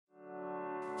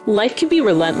Life can be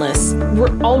relentless.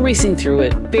 We're all racing through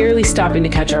it, barely stopping to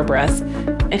catch our breath.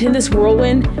 And in this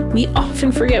whirlwind, we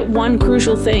often forget one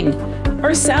crucial thing: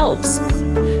 ourselves.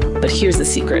 But here's the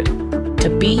secret.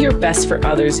 To be your best for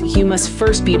others, you must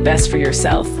first be best for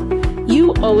yourself.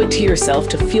 You owe it to yourself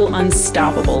to feel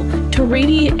unstoppable, to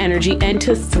radiate energy, and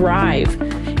to thrive.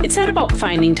 It's not about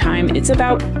finding time, it's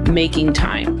about making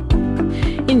time.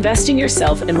 Invest in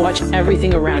yourself and watch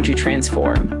everything around you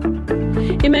transform.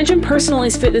 Imagine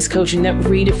personalized fitness coaching that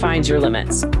redefines your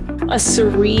limits. A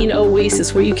serene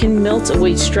oasis where you can melt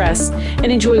away stress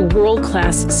and enjoy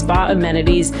world-class spa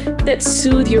amenities that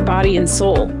soothe your body and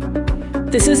soul.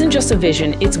 This isn't just a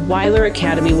vision, it's Weiler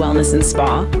Academy Wellness and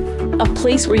Spa, a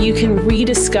place where you can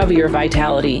rediscover your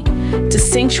vitality, to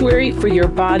sanctuary for your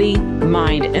body,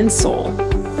 mind, and soul.